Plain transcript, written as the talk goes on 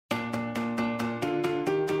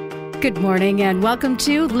Good morning and welcome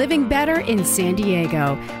to Living Better in San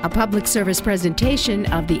Diego, a public service presentation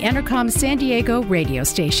of the Entercom San Diego radio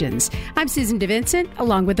stations. I'm Susan DeVincent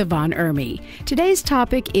along with Yvonne Ermy. Today's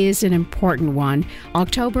topic is an important one.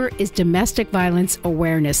 October is Domestic Violence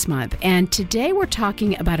Awareness Month, and today we're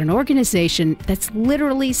talking about an organization that's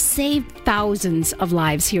literally saved thousands of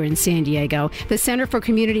lives here in San Diego. The Center for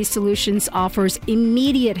Community Solutions offers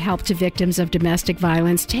immediate help to victims of domestic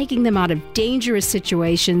violence, taking them out of dangerous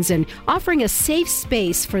situations and offering a safe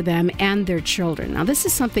space for them and their children. Now, this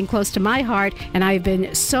is something close to my heart, and I've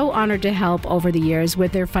been so honored to help over the years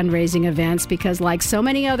with their fundraising events because, like so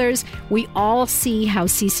many others, we all see how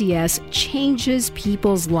CCS changes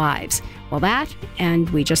people's lives. Well, that, and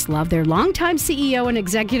we just love their longtime CEO and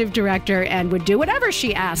executive director and would do whatever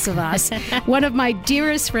she asks of us. One of my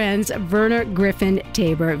dearest friends, Verna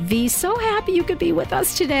Griffin-Tabor. V, so happy you could be with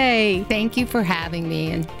us today. Thank you for having me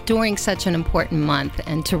and during such an important month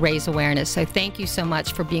and to raise awareness. So thank you so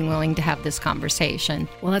much for being willing to have this conversation.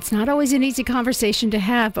 Well, it's not always an easy conversation to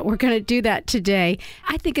have, but we're going to do that today.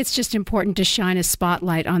 I think it's just important to shine a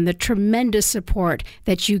spotlight on the tremendous support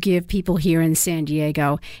that you give people here in San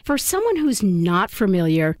Diego. For someone who's not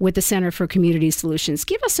familiar with the Center for Community Solutions,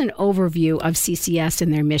 give us an overview of CCS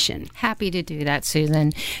and their mission. Happy to do that,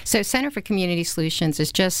 Susan. So Center for Community Solutions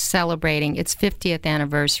is just celebrating its 50th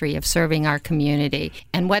anniversary of serving our community.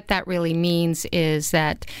 And what that really means is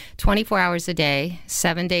that 24 hours a day,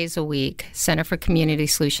 7 days a week, Center for Community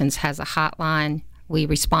Solutions has a hotline. We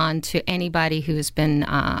respond to anybody who's been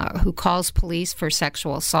who calls police for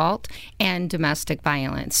sexual assault and domestic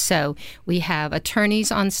violence. So we have attorneys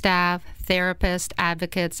on staff, therapists,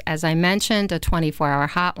 advocates, as I mentioned, a 24-hour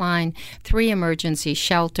hotline, 3 emergency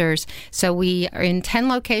shelters. So we are in 10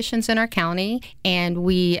 locations in our county, and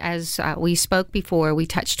we, as we spoke before, we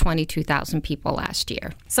touched 22,000 people last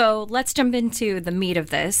year. So let's jump into the meat of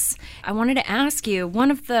this. I wanted to ask you,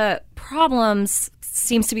 one of the problems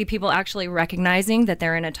seems to be people actually recognizing that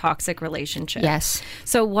they're in a toxic relationship. Yes.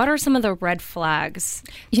 So what are some of the red flags?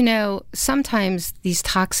 You know, sometimes these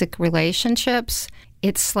toxic relationships,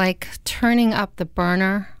 it's like turning up the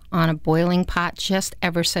burner on a boiling pot just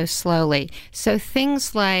ever so slowly. So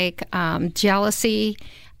things like jealousy,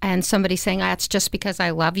 and somebody saying, that's just because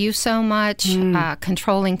I love you so much,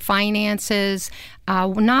 controlling finances,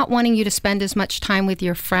 not wanting you to spend as much time with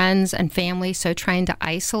your friends and family, so trying to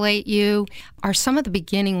isolate you, are some of the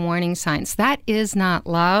beginning warning signs. That is not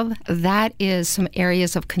love. That is some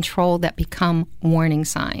areas of control that become warning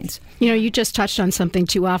signs. You know, you just touched on something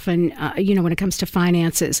too often, when it comes to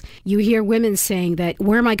finances. You hear women saying that,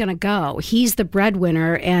 where am I going to go? He's the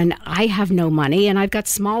breadwinner and I have no money and I've got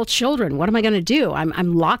small children. What am I going to do?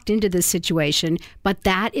 I'm locked into this situation. But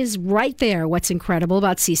that is right there what's incredible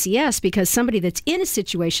about CCS, because somebody that's in a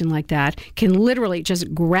situation like that can literally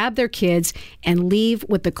just grab their kids and leave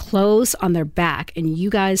with the clothes on their back, and you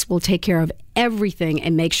guys will take care of everything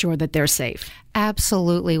and make sure that they're safe.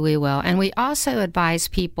 Absolutely, we will. And we also advise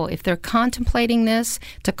people, if they're contemplating this,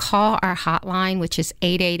 to call our hotline, which is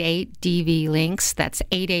 888-DV-LINKS. That's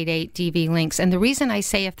 888-DV-LINKS. And the reason I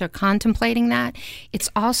say if they're contemplating that, it's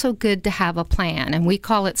also good to have a plan. And we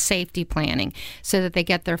call it safety planning, so that they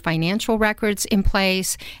get their financial records in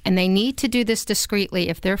place. And they need to do this discreetly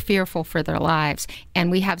if they're fearful for their lives. And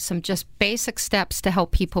we have some just basic steps to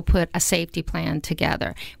help people put a safety plan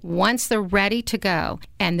together. Once they're ready to go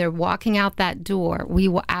and they're walking out that door, we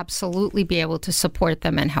will absolutely be able to support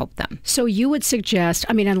them and help them. So you would suggest,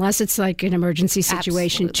 unless it's like an emergency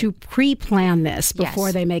situation, to pre-plan this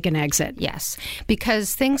before they make an exit? Yes,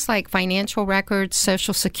 because things like financial records,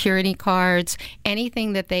 social security cards,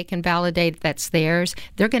 anything that they can validate that's theirs,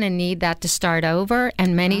 they're going to need that to start over.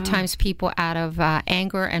 And many times people out of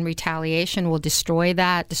anger and retaliation will destroy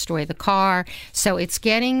the car. So it's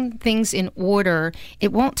getting things in order.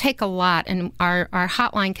 It won't take a lot. And our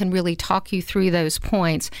hotline can really talk you through those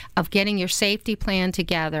points of getting your safety plan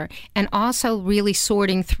together and also really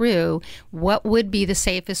sorting through what would be the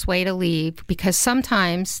safest way to leave, because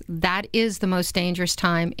sometimes that is the most dangerous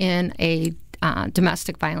time in a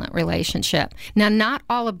domestic violent relationship. Now, not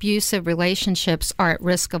all abusive relationships are at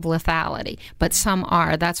risk of lethality, but some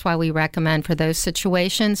are. That's why we recommend for those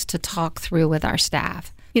situations to talk through with our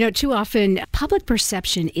staff. You know, too often public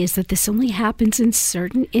perception is that this only happens in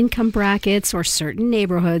certain income brackets or certain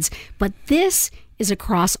neighborhoods, but this is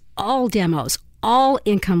across all demos, all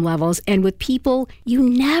income levels, and with people you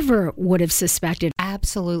never would have suspected.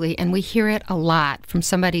 Absolutely. And we hear it a lot from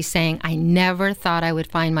somebody saying, I never thought I would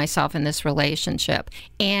find myself in this relationship.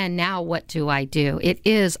 And now what do I do? It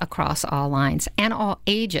is across all lines and all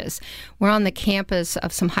ages. We're on the campus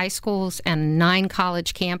of some high schools and 9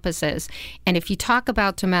 college campuses. And if you talk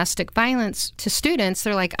about domestic violence to students,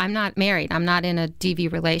 they're like, I'm not married. I'm not in a DV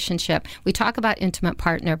relationship. We talk about intimate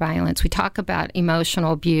partner violence. We talk about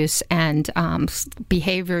emotional abuse and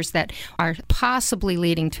behaviors that are possibly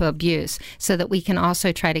leading to abuse, so that we can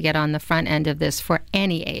also try to get on the front end of this for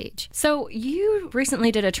any age. So you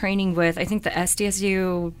recently did a training with, I think, the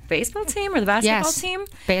SDSU baseball team or the basketball team?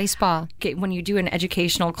 Baseball. Okay, when you do an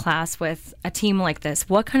educational class with a team like this,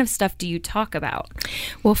 what kind of stuff do you talk about?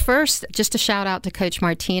 Well, first, just a shout out to Coach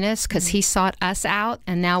Martinez, because he sought us out,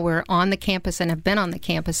 and now we're on the campus and have been on the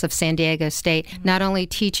campus of San Diego State, not only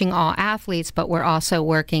teaching all athletes, but we're also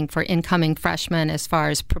working for incoming freshmen as far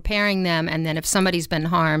as preparing them. And then if somebody's been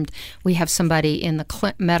harmed, we have somebody in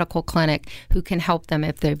the medical clinic who can help them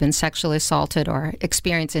if they've been sexually assaulted or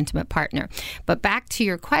experience intimate partner. But back to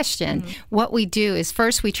your question, what we do is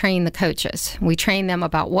first we train the coaches. We train them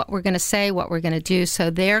about what we're going to say, what we're going to do, so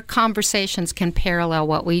their conversations can parallel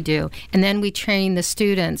what we do. And then we train the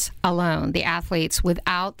students alone, the athletes,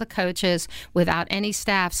 without the coaches, without any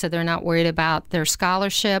staff, so they're not worried about their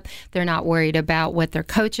scholarship, they're not worried about what their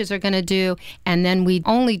coaches are going to do. And then we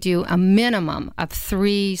only do a minimum of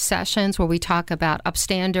 3 sessions where we talk about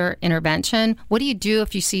upstander intervention. What do you do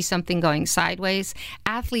if you see something going sideways?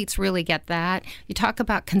 Athletes really get that. You talk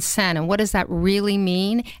about consent and what does that really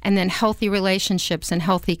mean? And then healthy relationships and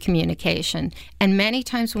healthy communication. And many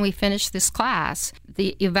times when we finish this class,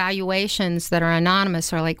 the evaluations that are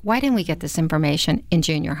anonymous are like, why didn't we get this information in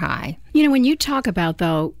junior high? You know, when you talk about,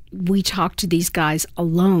 though, we talk to these guys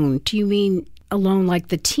alone, do you mean alone like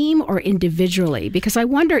the team or individually? Because I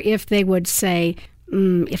wonder if they would say,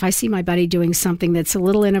 if I see my buddy doing something that's a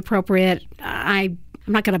little inappropriate, I'm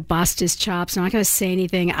not going to bust his chops. I'm not going to say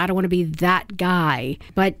anything. I don't want to be that guy.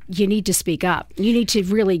 But you need to speak up. You need to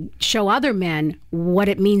really show other men what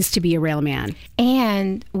it means to be a real man.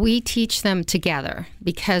 And we teach them together,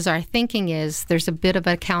 because our thinking is there's a bit of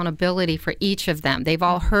accountability for each of them. They've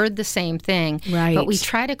all heard the same thing. Right. But we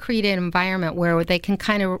try to create an environment where they can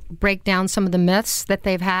kind of break down some of the myths that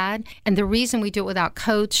they've had. And the reason we do it without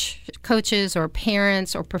coaches or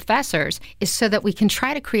parents or professors is so that we can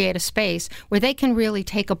try to create a space where they can really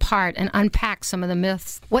take apart and unpack some of the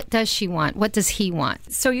myths. What does she want? What does he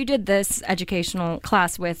want? So you did this educational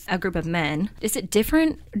class with a group of men. Is it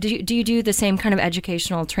different? Do you do the same kind of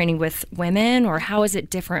educational training with women, or how is it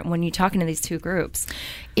different when you're talking to these two groups?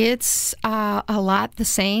 It's a lot the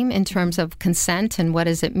same in terms of consent and what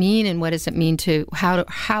does it mean, and what does it mean to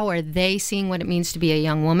how are they seeing what it means to be a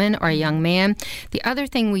young woman or a young man. The other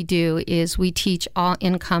thing we do is we teach all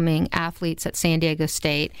incoming athletes at San Diego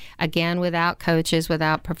State, again without coaches,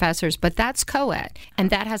 without professors, but that's co-ed, and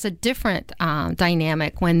that has a different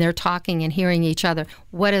dynamic when they're talking and hearing each other.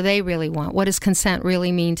 What do they really want? What does consent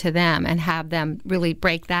really mean to them? And have them really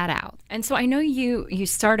break that out. And so I know you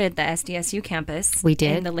started the SDSU campus. We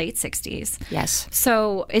did. In the late 60s. Yes.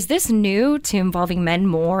 So is this new to involving men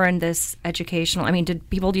more in this educational? I mean, did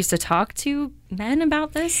people used to talk to men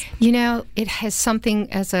about this? You know, it has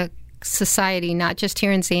something as a society, not just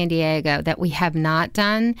here in San Diego, that we have not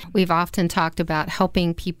done. We've often talked about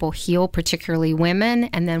helping people heal, particularly women,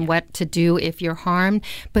 and then what to do if you're harmed.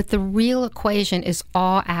 But the real equation is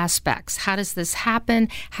all aspects. How does this happen?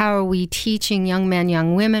 How are we teaching young men,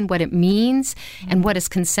 young women what it means, and what does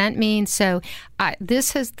consent mean? So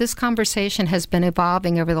this conversation has been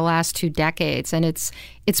evolving over the last 2 decades, and it's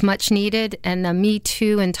much needed. And the Me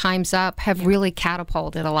Too and Time's Up have really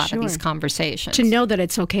catapulted a lot of these conversations. To know that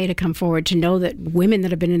it's okay to come forward, to know that women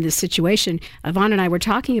that have been in this situation, Yvonne and I were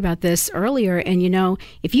talking about this earlier, and you know,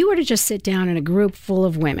 if you were to just sit down in a group full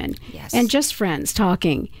of women and just friends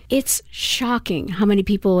talking, it's shocking how many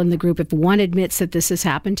people in the group, if one admits that this has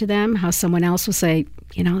happened to them, how someone else will say,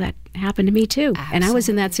 you know, that happened to me too. Absolutely. And I was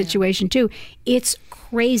in that situation too. It's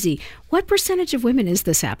crazy. What percentage of women is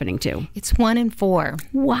this happening to? It's 1 in 4.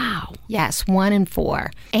 Wow. Yes, 1 in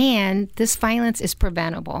 4. And this violence is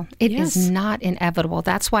preventable. It is not inevitable.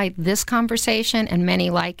 That's why this conversation and many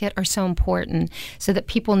like it are so important, so that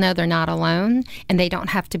people know they're not alone and they don't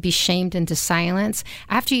have to be shamed into silence.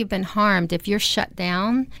 After you've been harmed, if you're shut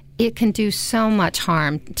down, it can do so much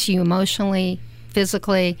harm to you emotionally,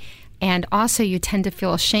 physically. And also, you tend to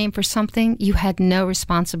feel ashamed for something you had no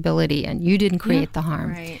responsibility in. You didn't create the harm.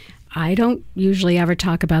 Right. I don't usually ever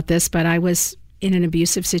talk about this, but I was in an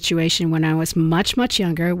abusive situation when I was much, much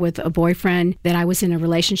younger with a boyfriend that I was in a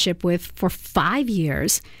relationship with for 5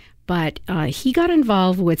 years. But he got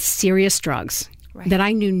involved with serious drugs. that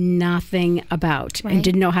I knew nothing about and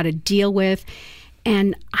didn't know how to deal with.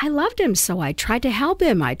 And I loved him, so I tried to help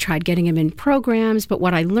him. I tried getting him in programs, but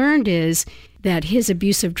what I learned is that his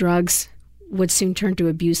abuse of drugs would soon turn to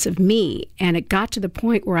abuse of me. And it got to the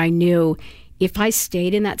point where I knew if I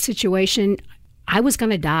stayed in that situation, I was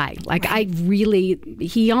going to die. Like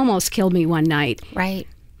he almost killed me one night. Right.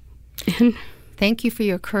 Thank you for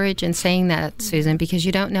your courage in saying that, Susan, because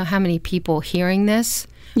you don't know how many people hearing this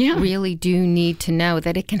really do need to know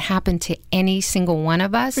that it can happen to any single one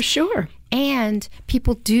of us. For sure. And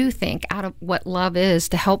people do think out of what love is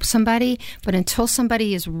to help somebody, but until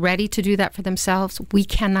somebody is ready to do that for themselves, we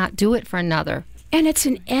cannot do it for another. And it's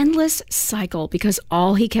an endless cycle because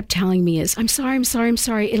all he kept telling me is, I'm sorry, I'm sorry, I'm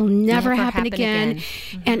sorry. It'll never happen again.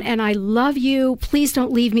 Mm-hmm. And I love you. Please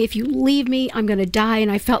don't leave me. If you leave me, I'm going to die.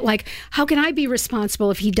 And I felt like, how can I be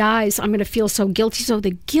responsible if he dies? I'm going to feel so guilty. So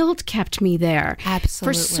the guilt kept me there.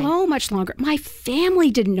 Absolutely. For so much longer. My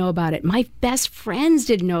family didn't know about it. My best friends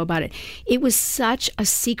didn't know about it. It was such a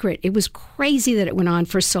secret. It was crazy that it went on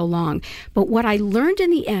for so long. But what I learned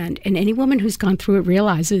in the end, and any woman who's gone through it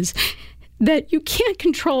realizes, that you can't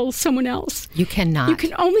control someone else. You cannot. You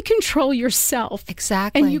can only control yourself.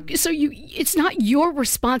 Exactly. And it's not your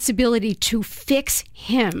responsibility to fix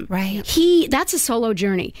him. Right. That's a solo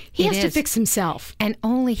journey. He has to fix himself. And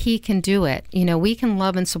only he can do it. You know, we can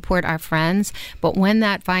love and support our friends, but when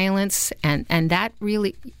that violence and that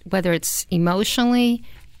really, whether it's emotionally,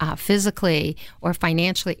 physically or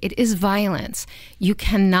financially, it is violence. You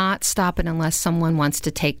cannot stop it unless someone wants to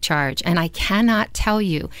take charge. And I cannot tell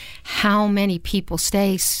you how many people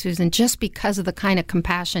stay, Susan, just because of the kind of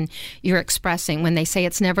compassion you're expressing when they say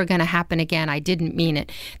it's never going to happen again. I didn't mean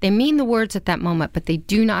it. They mean the words at that moment, but they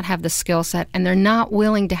do not have the skill set and they're not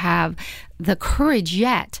willing to have the courage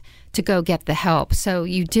yet to go get the help. So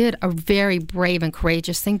you did a very brave and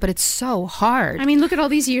courageous thing, but it's so hard. I mean, look at all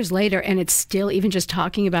these years later, and it's still, even just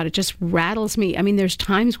talking about it just rattles me. I mean, there's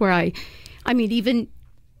times where even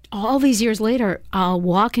all these years later, I'll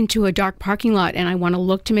walk into a dark parking lot and I want to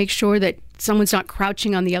look to make sure that someone's not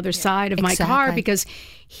crouching on the other side of my car because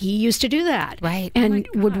he used to do that. Right. And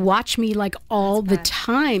would watch me like all the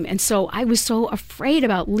time. And so I was so afraid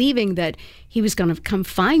about leaving that he was going to come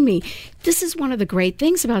find me. This is one of the great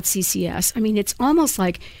things about CCS. I mean, it's almost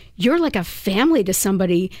like you're like a family to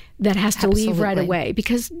somebody that has to leave right away.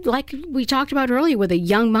 Because like we talked about earlier with a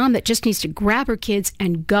young mom that just needs to grab her kids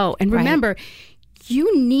and go. And remember,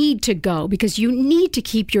 you need to go because you need to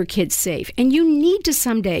keep your kids safe. And you need to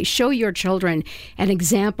someday show your children an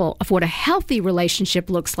example of what a healthy relationship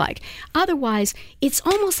looks like. Otherwise, it's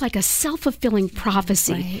almost like a self-fulfilling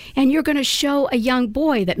prophecy. Right. And you're going to show a young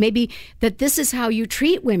boy that maybe that this is how you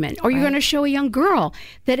treat women. Or you're going to show a young girl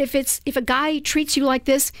that if a guy treats you like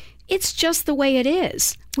this, it's just the way it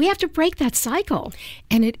is. We have to break that cycle.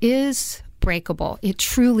 And it is breakable. It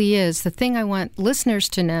truly is. The thing I want listeners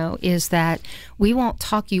to know is that we won't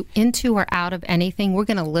talk you into or out of anything. We're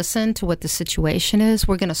going to listen to what the situation is.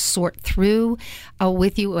 We're going to sort through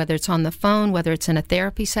with you, whether it's on the phone, whether it's in a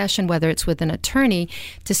therapy session, whether it's with an attorney,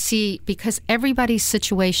 to see, because everybody's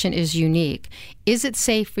situation is unique. Is it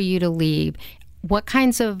safe for you to leave? What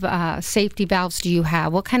kinds of safety valves do you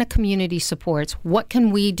have? What kind of community supports? What can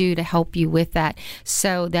we do to help you with that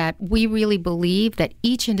so that we really believe that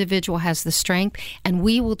each individual has the strength and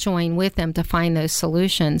we will join with them to find those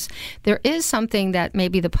solutions? There is something that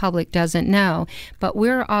maybe the public doesn't know, but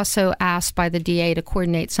we're also asked by the DA to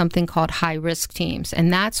coordinate something called high-risk teams.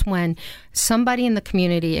 And that's when somebody in the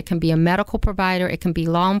community, it can be a medical provider, it can be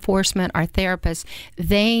law enforcement, our therapists,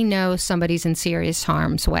 they know somebody's in serious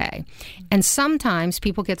harm's way. And sometimes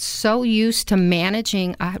people get so used to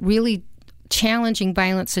managing a really challenging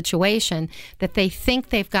violent situation that they think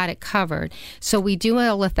they've got it covered. So we do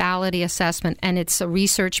a lethality assessment, and it's a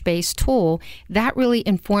research-based tool that really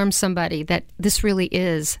informs somebody that this really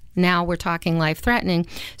is, now we're talking life-threatening.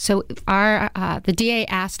 So the DA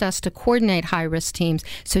asked us to coordinate high-risk teams.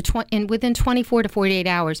 So within 24 to 48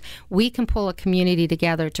 hours, we can pull a community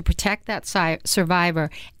together to protect that survivor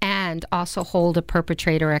and also hold a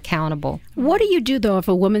perpetrator accountable. What do you do, though, if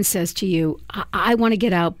a woman says to you, I want to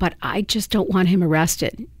get out, but I just don't want him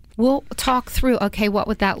arrested? We'll talk through, okay, what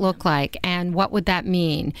would that look like and what would that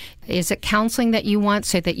mean? Is it counseling that you want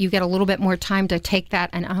so that you get a little bit more time to take that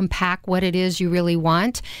and unpack what it is you really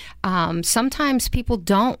want? Sometimes people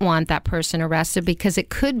don't want that person arrested because it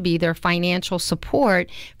could be their financial support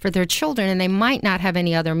for their children, and they might not have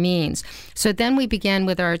any other means. So then we begin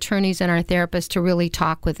with our attorneys and our therapists to really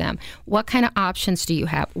talk with them. What kind of options do you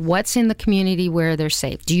have? What's in the community where they're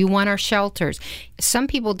safe? Do you want our shelters? Some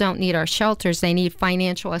people don't need our shelters. They need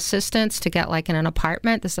financial assistance to get like in an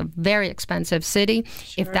apartment. This is a very expensive city.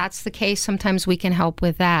 Sure. If that's the case, sometimes we can help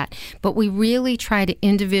with that. But we really try to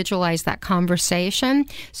individualize that conversation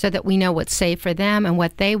so that we know what's safe for them and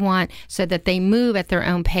what they want so that they move at their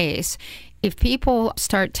own pace. If people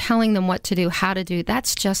start telling them what to do, how to do,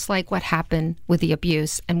 that's just like what happened with the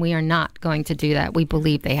abuse, and we are not going to do that. We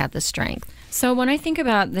believe they have the strength. So when I think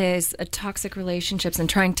about these toxic relationships and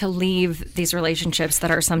trying to leave these relationships that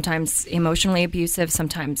are sometimes emotionally abusive,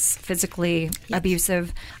 sometimes physically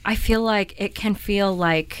abusive, I feel like it can feel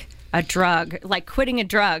like a drug, like quitting a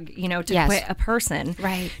drug, to quit a person.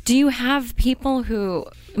 Right. Do you have people who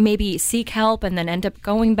maybe seek help and then end up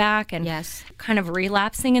going back and kind of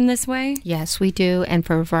relapsing in this way? Yes, we do, and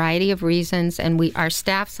for a variety of reasons. And our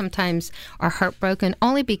staff sometimes are heartbroken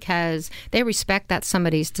only because they respect that's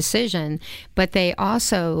somebody's decision, but they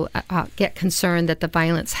also get concerned that the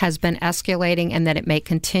violence has been escalating and that it may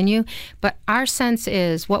continue. But our sense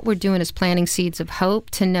is what we're doing is planting seeds of hope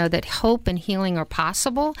to know that hope and healing are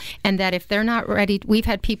possible, and that if they're not ready, we've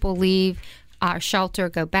had people leave our shelter,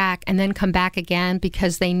 go back, and then come back again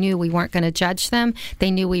because they knew we weren't going to judge them.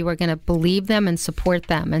 They knew we were going to believe them and support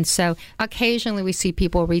them. And so occasionally we see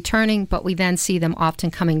people returning, but we then see them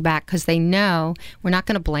often coming back because they know we're not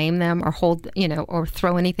going to blame them or or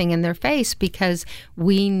throw anything in their face because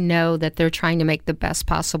we know that they're trying to make the best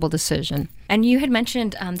possible decision. And you had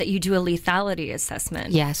mentioned that you do a lethality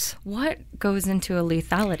assessment. Yes. What goes into a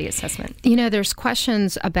lethality assessment? There's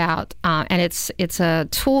questions about, and it's a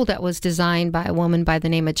tool that was designed by a woman by the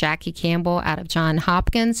name of Jackie Campbell out of Johns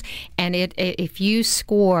Hopkins. And if you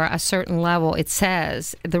score a certain level, it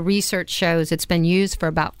says, the research shows it's been used for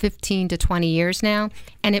about 15 to 20 years now.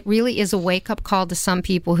 And it really is a wake-up call to some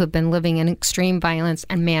people who've been living in extreme violence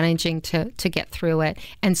and managing to get through it.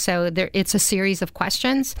 And so it's a series of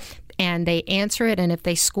questions, and they answer it, and if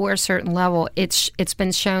they score a certain level, it's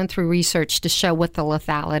been shown through research to show what the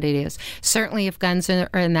lethality is. Certainly if guns are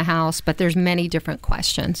in the house, but there's many different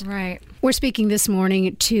questions. Right. We're speaking this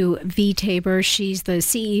morning to V. Tabor. She's the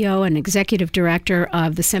CEO and Executive Director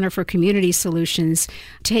of the Center for Community Solutions,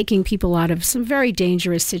 taking people out of some very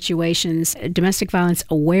dangerous situations. Domestic Violence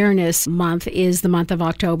Awareness Month is the month of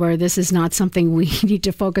October. This is not something we need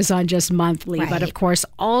to focus on just monthly, but of course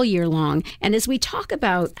all year long. And as we talk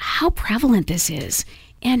about how prevalent this is,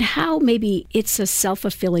 and how maybe it's a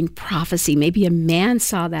self-fulfilling prophecy. Maybe a man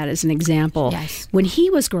saw that as an example when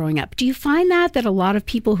he was growing up. Do you find that a lot of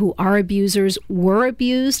people who are abusers were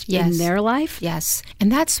abused in their life? Yes.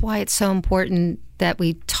 And that's why it's so important that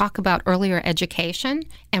we talk about earlier education,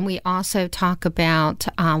 and we also talk about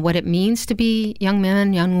what it means to be young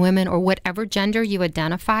men, young women, or whatever gender you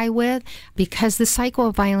identify with, because the cycle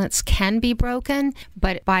of violence can be broken,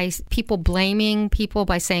 but by people blaming people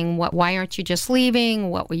by saying, why aren't you just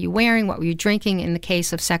leaving? What were you wearing? What were you drinking in the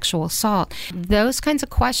case of sexual assault? Those kinds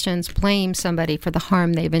of questions blame somebody for the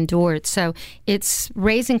harm they've endured. So it's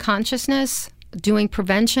raising consciousness, doing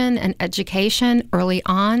prevention and education early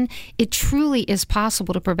on. It truly is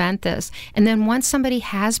possible to prevent this. And then once somebody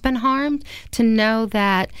has been harmed, to know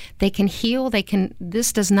that they can heal,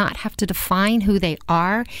 this does not have to define who they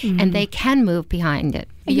are, and they can move behind it.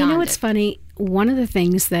 It's funny? One of the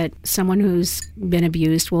things that someone who's been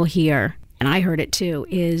abused will hear, and I heard it too,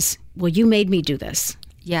 is, well, you made me do this.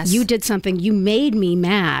 Yes. You did something, you made me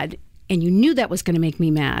mad, and you knew that was going to make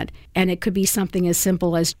me mad. And it could be something as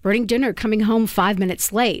simple as burning dinner, coming home 5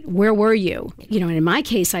 minutes late. Where were you? And in my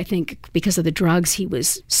case, I think because of the drugs, he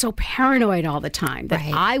was so paranoid all the time that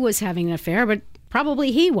I was having an affair, but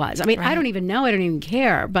probably he was. I mean, I don't even know. I don't even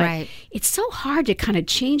care. But it's so hard to kind of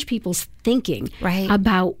change people's thinking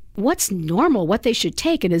about what's normal, what they should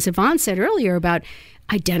take. And as Yvonne said earlier about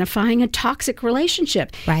identifying a toxic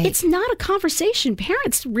relationship. It's not a conversation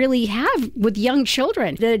parents really have with young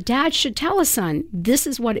children. The dad should tell a son, this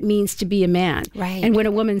is what it means to be a man. And when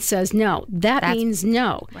a woman says no, that means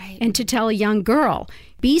no. And to tell a young girl,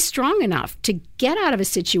 be strong enough to get out of a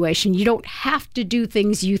situation. You don't have to do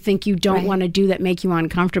things you think you don't want to do that make you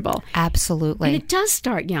uncomfortable. Absolutely. And it does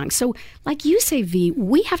start young. So like you say, V,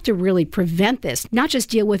 we have to really prevent this, not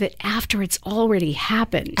just deal with it after it's already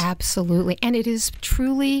happened. Absolutely. And it is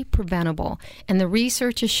truly preventable. And the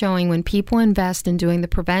research is showing when people invest in doing the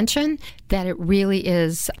prevention, that it really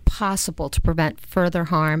is possible to prevent further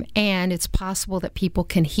harm, and it's possible that people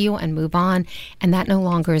can heal and move on, and that no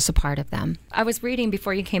longer is a part of them. I was reading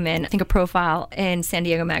before you came in, I think, a profile in San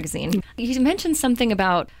Diego Magazine. You mentioned something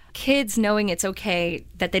about kids knowing it's okay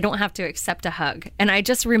that they don't have to accept a hug. And I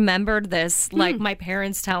just remembered this, like my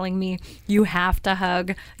parents telling me, you have to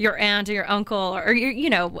hug your aunt or your uncle, or,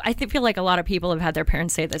 I feel like a lot of people have had their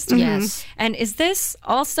parents say this to me. Yes. And is this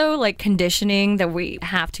also like conditioning that we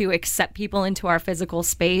have to accept people into our physical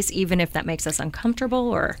space, even if that makes us uncomfortable?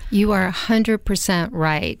 Or You are 100%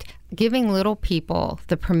 right. Giving little people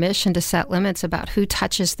the permission to set limits about who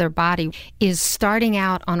touches their body is starting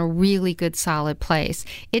out on a really good, solid place.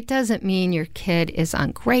 It doesn't mean your kid is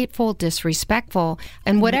ungrateful, disrespectful,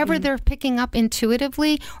 and whatever they're picking up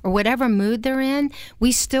intuitively or whatever mood they're in,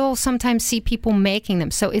 we still sometimes see people making them.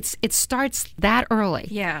 So it starts that early.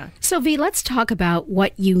 yeah. So, V, let's talk about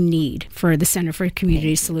what you need for the Center for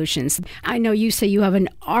Community Solutions. I know you say you have an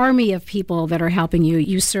army of people that are helping you.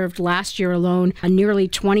 You served last year alone nearly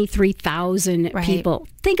 23,000 people.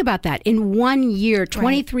 Think about that. In 1 year,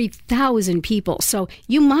 23,000 people. So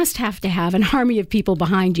you must have to have an army of people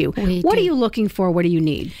behind you. What are you looking for? What do you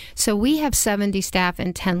need? So we have 70 staff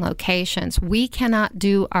in 10 locations. We cannot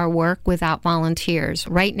do our work without volunteers.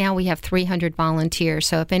 Right now we have 300 volunteers.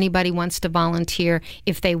 So if anybody wants to volunteer,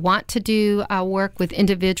 if they want to do work with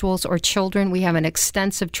individuals or children, we have an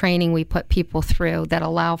extensive training we put people through that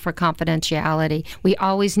allow for confidentiality. We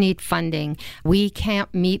always need funding. We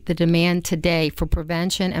can't meet the demand today for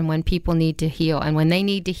prevention and when people need to heal. And when they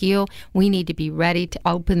need to heal, we need to be ready to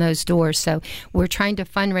open those doors. So we're trying to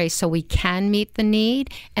fundraise so we can meet the need.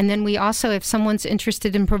 And then we also, if someone's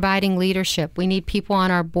interested in providing leadership, we need people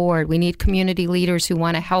on our board. We need community leaders who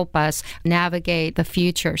want to help us navigate the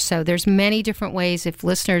future. So there's many different ways. If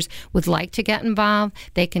listeners would like to get involved,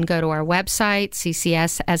 they can go to our website,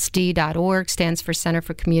 ccsd.org, stands for Center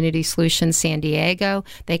for Community Solutions San Diego.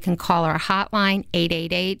 They can call our hotline,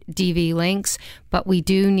 888-DV-LINKS. But we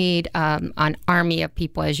do need an army of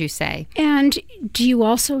people, as you say. And do you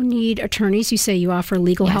also need attorneys? You say you offer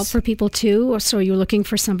legal help for people too, or so you're looking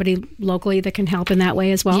for somebody locally that can help in that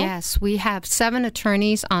way as well? Yes, we have 7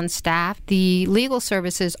 attorneys on staff. The legal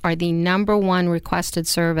services are the #1 requested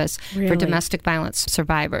service for domestic violence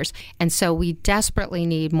survivors. And so we desperately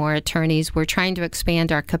need more attorneys. We're trying to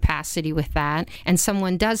expand our capacity with that. And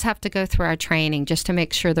someone does have to go through our training just to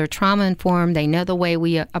make sure they're trauma informed, they know the way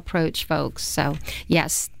we approach folks. So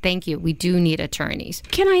yes, thank you. We do need attorneys.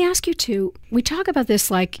 Can I ask you too, we talk about this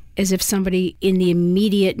like as if somebody in the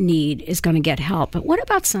immediate need is going to get help. But what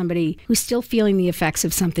about somebody who's still feeling the effects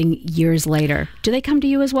of something years later? Do they come to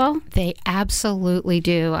you as well? They absolutely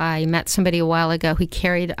do. I met somebody a while ago who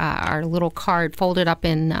carried our little card folded up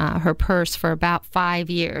in her purse for about 5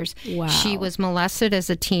 years. Wow. She was molested as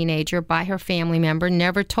a teenager by her family member,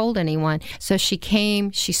 never told anyone. So she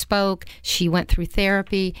came, she spoke, she went through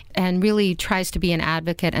therapy, and really tries to be an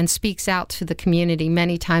advocate and speaks out to the community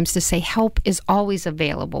many times to say help is always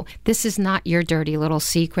available. This is not your dirty little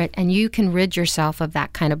secret, and you can rid yourself of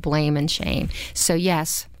that kind of blame and shame. So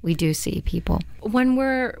yes, we do see people. When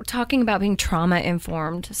we're talking about being trauma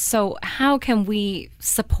informed, so how can we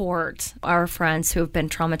support our friends who have been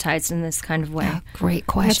traumatized in this kind of way? Oh, great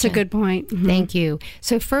question. That's a good point. Mm-hmm. Thank you.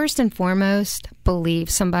 So first and foremost, believe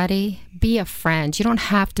somebody. Be a friend. You don't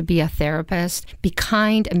have to be a therapist. Be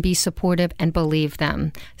kind and be supportive and believe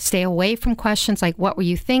them. Stay away from questions like, what were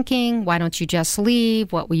you thinking? Why don't you just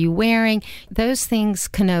leave? What were you wearing? Those things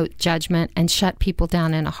connote judgment and shut people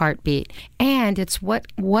down in a heartbeat. And it's what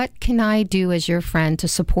can I do as your friend to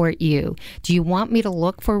support you? Do you want me to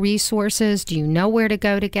look for resources? Do you know where to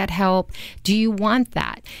go to get help? Do you want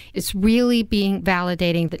that? It's really being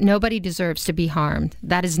validating that nobody deserves to be harmed.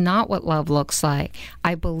 That is not what love looks like.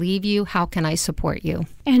 I believe you. How can I support you?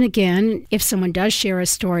 And again, if someone does share a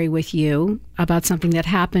story with you about something that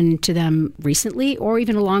happened to them recently or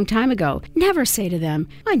even a long time ago, never say to them,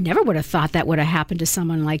 I never would have thought that would have happened to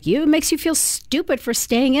someone like you. It makes you feel stupid for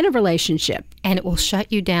staying in a relationship. And it will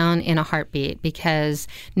shut you down in a heartbeat because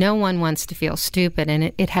no one wants to feel stupid.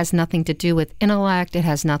 And it has nothing to do with intellect. It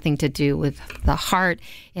has nothing to do with the heart.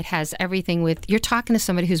 It has everything with, you're talking to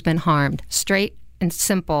somebody who's been harmed, straight and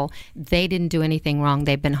simple. They didn't do anything wrong.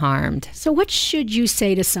 They've been harmed. So what should you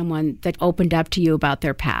say to someone that opened up to you about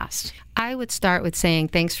their past? I would start with saying,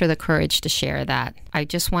 thanks for the courage to share that. I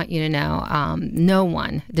just want you to know no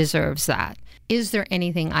one deserves that. Is there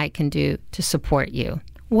anything I can do to support you?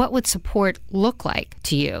 What would support look like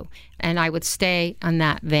to you? And I would stay on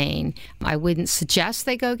that vein. I wouldn't suggest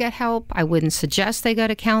they go get help. I wouldn't suggest they go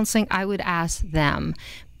to counseling. I would ask them.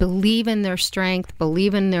 believe in their strength,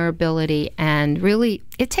 believe in their ability, and really,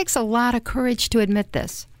 it takes a lot of courage to admit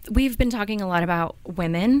this. We've been talking a lot about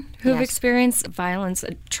women who've Yes. experienced violence,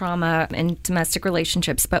 trauma in domestic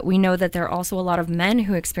relationships, but we know that there are also a lot of men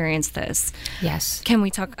who experience this. Yes. Can we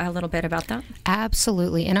talk a little bit about that?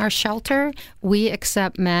 Absolutely. In our shelter, we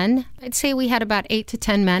accept men. I'd say we had about 8 to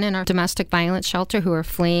 10 men in our domestic violence shelter who are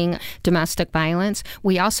fleeing domestic violence.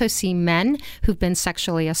 We also see men who've been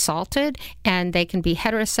sexually assaulted, and they can be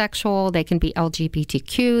heterosexual, they can be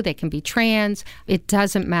LGBTQ, they can be trans. It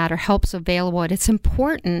doesn't matter. Help's available. And it's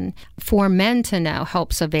important for men to know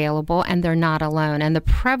help's available and they're not alone. And the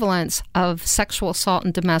prevalence of sexual assault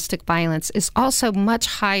and domestic violence is also much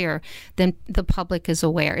higher than the public is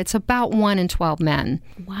aware. It's about 1 in 12 men.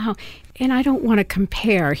 Wow. And I don't want to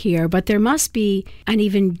compare here, but there must be an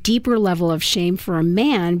even deeper level of shame for a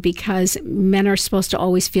man because men are supposed to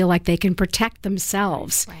always feel like they can protect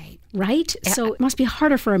themselves. Right? So it must be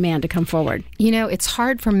harder for a man to come forward. You know, it's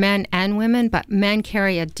hard for men and women, but men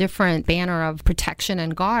carry a different banner of protection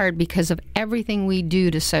and guard because of everything we do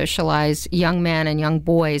to socialize young men and young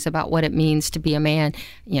boys about what it means to be a man.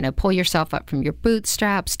 You know, pull yourself up from your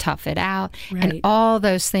bootstraps, tough it out. Right. And all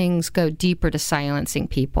those things go deeper to silencing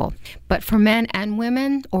people. But for men and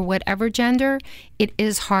women, or whatever gender, it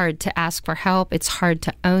is hard to ask for help. It's hard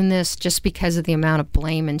to own this just because of the amount of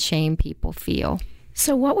blame and shame people feel.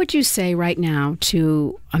 So what would you say right now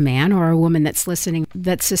to a man or a woman that's listening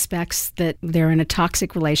that suspects that they're in a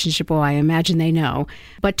toxic relationship? Well, I imagine they know,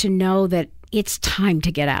 but to know that it's time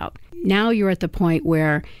to get out. Now you're at the point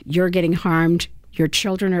where you're getting harmed, your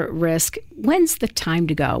children are at risk. When's the time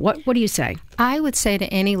to go? What do you say? I would say to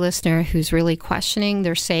any listener who's really questioning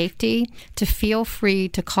their safety to feel free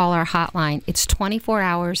to call our hotline. It's 24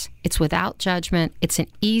 hours. It's without judgment. It's an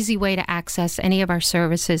easy way to access any of our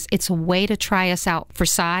services. It's a way to try us out for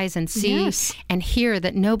size and see and hear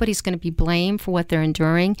that nobody's going to be blamed for what they're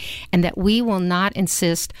enduring and that we will not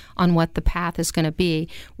insist on what the path is going to be.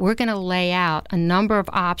 We're going to lay out a number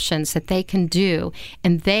of options that they can do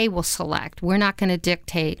and they will select. We're not going to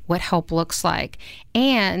dictate what help looks like.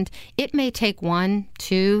 And it may take 1,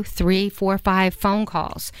 2, 3, 4, 5 phone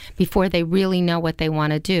calls before they really know what they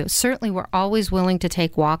want to do. Certainly, we're always willing to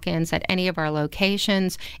take walk-ins at any of our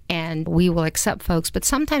locations, and we will accept folks. But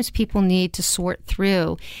sometimes people need to sort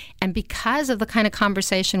through. And because of the kind of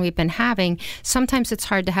conversation we've been having, sometimes it's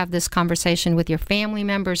hard to have this conversation with your family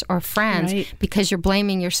members or friends because you're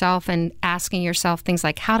blaming yourself and asking yourself things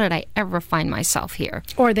like, how did I ever find myself here?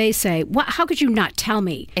 Or they say, how could you not tell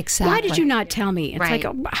me? Exactly. Why did you not tell me? It's Right.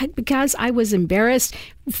 like, because I was embarrassed.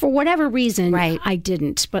 For whatever reason, I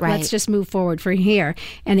didn't. But let's just move forward from here.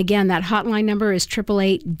 And again, that hotline number is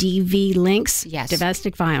 888-DV-LINKS,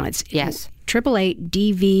 domestic violence. Yes.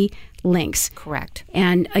 888-DV-LINKS. Correct.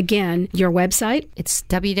 And again, your website? It's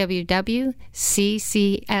www.ccsssd.org.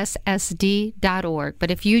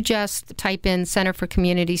 But if you just type in Center for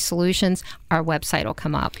Community Solutions, our website will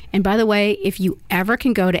come up. And by the way, if you ever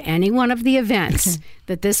can go to any one of the events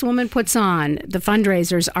that this woman puts on, the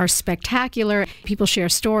fundraisers are spectacular. People share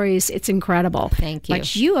stories. It's incredible. Thank you.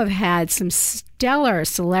 But you have had some stellar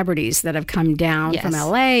celebrities that have come down from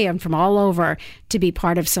LA and from all over to be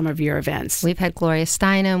part of some of your events. We've had Gloria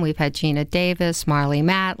Steinem, we've had Gina Davis, Marlee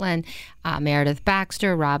Matlin, Meredith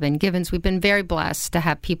Baxter, Robin Givens. We've been very blessed to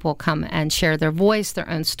have people come and share their voice, their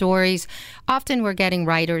own stories. Often we're getting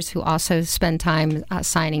writers who also spend time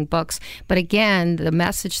signing books. But again, the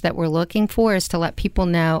message that we're looking for is to let people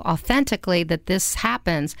know authentically that this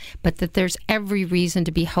happens, but that there's every reason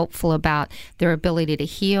to be hopeful about their ability to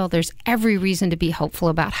heal. There's every reason to be hopeful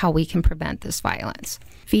about how we can prevent this violence.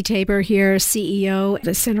 V. Tabor here, CEO of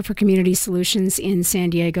the Center for Community Solutions in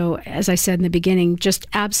San Diego. As I said in the beginning, just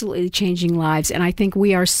absolutely changing lives. And I think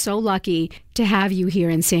we are so lucky to have you here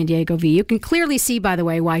in San Diego, V. You can clearly see, by the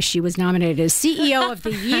way, why she was nominated as CEO of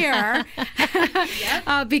the Year,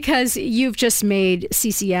 because you've just made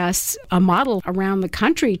CCS a model around the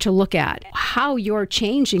country to look at how you're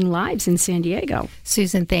changing lives in San Diego.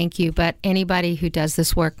 Susan, thank you. But anybody who does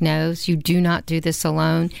this work knows you do not do this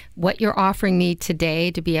alone. What you're offering me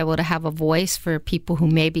today to be able to have a voice for people who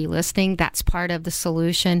may be listening, that's part of the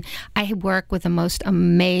solution. I work with the most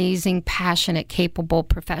amazing, passionate, capable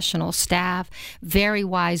professional staff. staff, very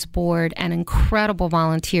wise board, and incredible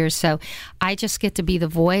volunteers. So I just get to be the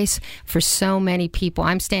voice for so many people.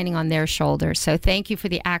 I'm standing on their shoulders. So thank you for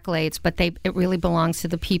the accolades, but it really belongs to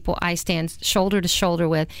the people I stand shoulder to shoulder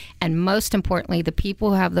with, and most importantly, the people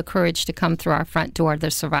who have the courage to come through our front door,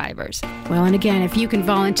 the survivors. Well, and again, if you can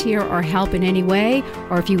volunteer or help in any way,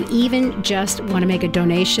 or if you even just want to make a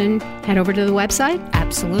donation, head over to the website.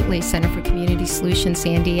 Absolutely. Center for Community Solutions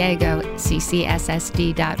San Diego,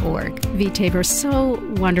 ccssd.org. V. Tabor, so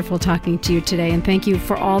wonderful talking to you today, and thank you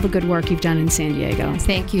for all the good work you've done in San Diego.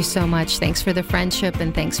 Thank you so much. Thanks for the friendship,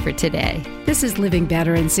 and thanks for today. This is Living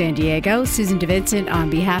Better in San Diego. Susan DeVincent on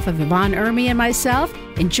behalf of Yvonne Ermey and myself.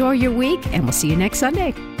 Enjoy your week, and we'll see you next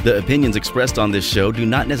Sunday. The opinions expressed on this show do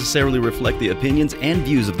not necessarily reflect the opinions and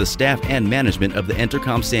views of the staff and management of the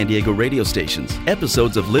Entercom San Diego radio stations.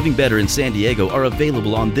 Episodes of Living Better in San Diego are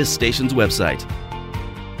available on this station's website.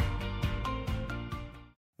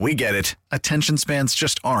 We get it. Attention spans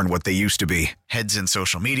just aren't what they used to be. Heads in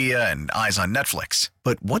social media and eyes on Netflix.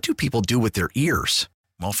 But what do people do with their ears?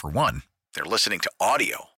 Well, for one, they're listening to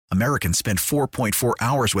audio. Americans spend 4.4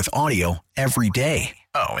 hours with audio every day.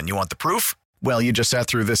 Oh, and you want the proof? Well, you just sat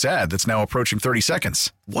through this ad that's now approaching 30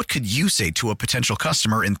 seconds. What could you say to a potential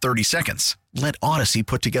customer in 30 seconds? Let Odyssey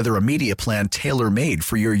put together a media plan tailor-made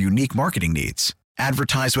for your unique marketing needs.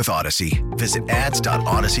 Advertise with Odyssey. Visit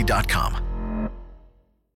ads.odyssey.com.